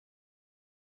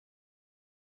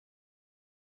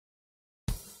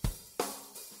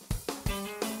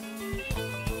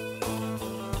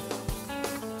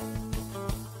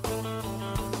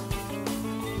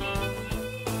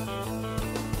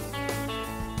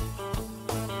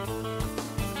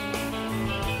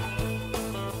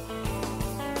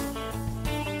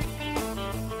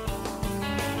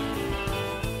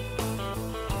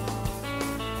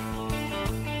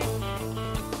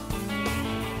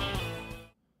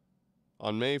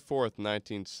On May 4th,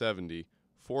 1970,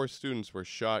 4 students were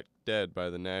shot dead by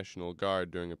the National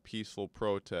Guard during a peaceful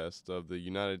protest of the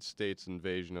United States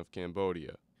invasion of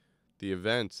Cambodia. The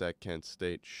events at Kent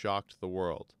State shocked the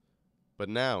world. But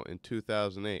now, in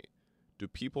 2008, do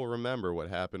people remember what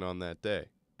happened on that day?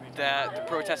 That the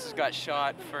protesters got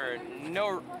shot for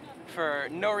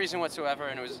no reason whatsoever,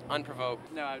 and it was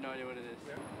unprovoked. No, I have no idea what it is.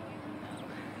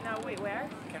 No, wait, where?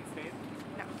 Kent State?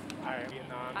 No.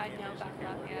 Vietnam. I know about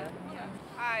that, yeah.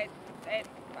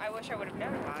 I wish I would have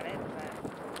known about it, but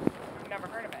I've never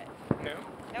heard of it. No?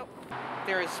 Nope.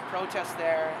 There was protests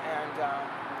there, and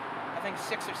I think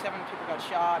 6 or 7 people got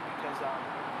shot because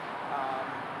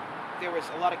there was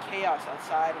a lot of chaos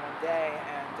outside one day,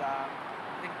 and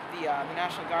I think the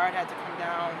National Guard had to come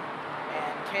down,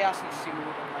 and chaos ensued,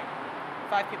 and like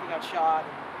 5 people got shot.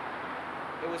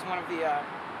 And it was one of the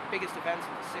biggest events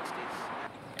of the 60s.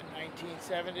 In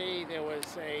 1970, there was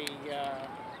a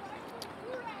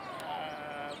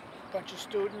bunch of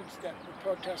students that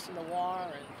were protesting the war,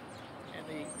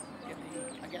 and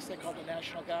I guess they called the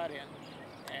National Guard in,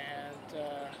 and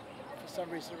for some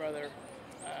reason or other,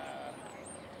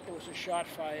 there was a shot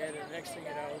fired, and the next thing you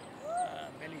know,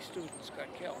 many students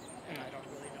got killed. And I don't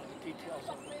really know the details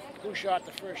of who shot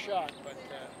the first shot, but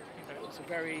it was a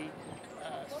very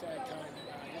sad time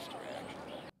in our history,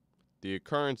 actually. The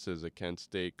occurrences at Kent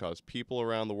State caused people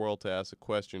around the world to ask the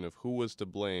question of who was to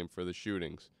blame for the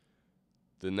shootings,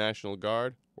 the National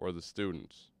Guard or the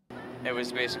students. It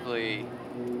was basically,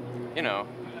 you know,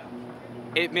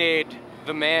 it made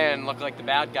the man look like the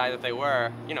bad guy that they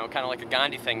were, you know, kind of like a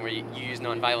Gandhi thing where you use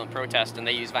nonviolent protest and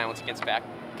they use violence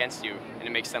against you, and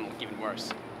it makes them look even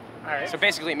worse. All right. So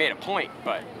basically it made a point,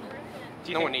 but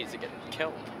no one needs to get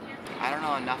killed. I don't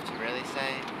know enough to really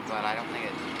say, but I don't think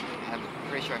I'm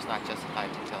pretty sure it's not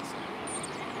justified to kill someone.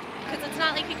 Because it's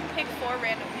not like you can pick 4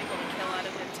 random people to kill out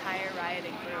of an entire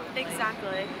rioting group.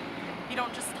 Exactly. You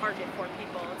don't just target 4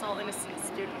 people. It's all innocent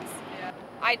students. Yeah.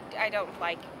 I don't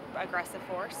like aggressive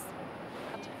force.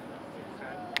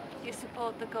 You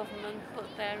support the government, but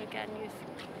there again,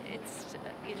 it's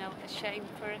you know, a shame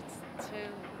for it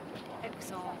to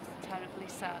exalt. Terribly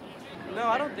sad. No,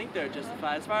 I don't think they're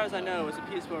justified. As far as I know, it was a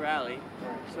peaceful rally,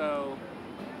 so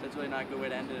that's really not a good way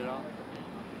to end it at all.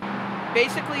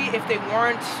 Basically, if they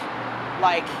weren't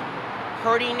like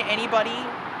hurting anybody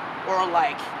or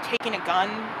like taking a gun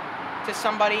to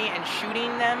somebody and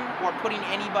shooting them or putting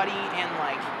anybody in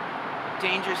like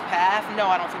dangerous path, no,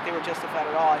 I don't think they were justified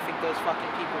at all. I think those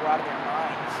fucking people were out of their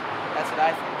minds. That's what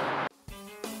I think.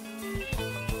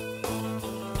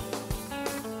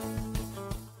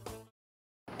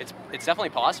 It's definitely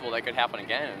possible that could happen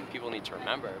again, and people need to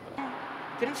remember. But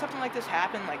Didn't something like this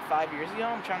happen like 5 years ago?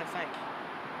 I'm trying to think.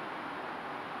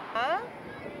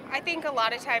 I think a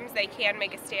lot of times they can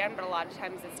make a stand, but a lot of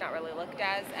times it's not really looked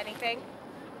as anything.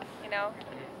 You know,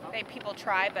 people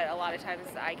try, but a lot of times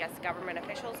I guess government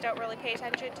officials don't really pay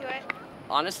attention to it.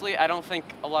 honestly, I don't think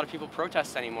a lot of people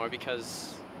protest anymore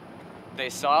because they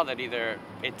saw that either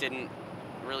it didn't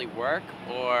really work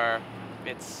or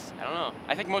it's, I don't know.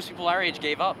 I think most people our age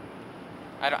gave up.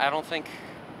 I don't think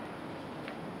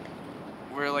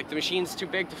we're like, the machine's too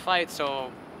big to fight,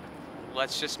 so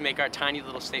let's just make our tiny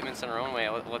little statements in our own way.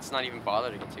 Let's not even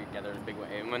bother to get together in a big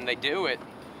way. And when they do it,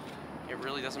 it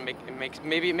really doesn't make,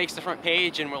 maybe it makes the front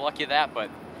page and we're lucky at that, but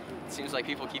it seems like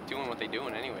people keep doing what they're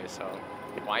doing anyway, so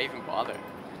why even bother?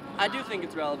 I do think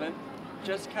it's relevant,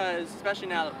 just because, especially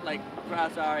now, like for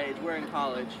us our age, we're in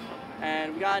college,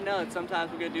 and we gotta know that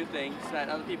sometimes we're gonna do things that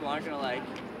other people aren't gonna like,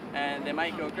 and they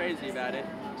might go crazy about it,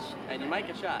 and you might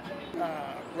get shot.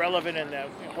 Relevant in that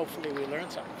hopefully we learn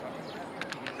something.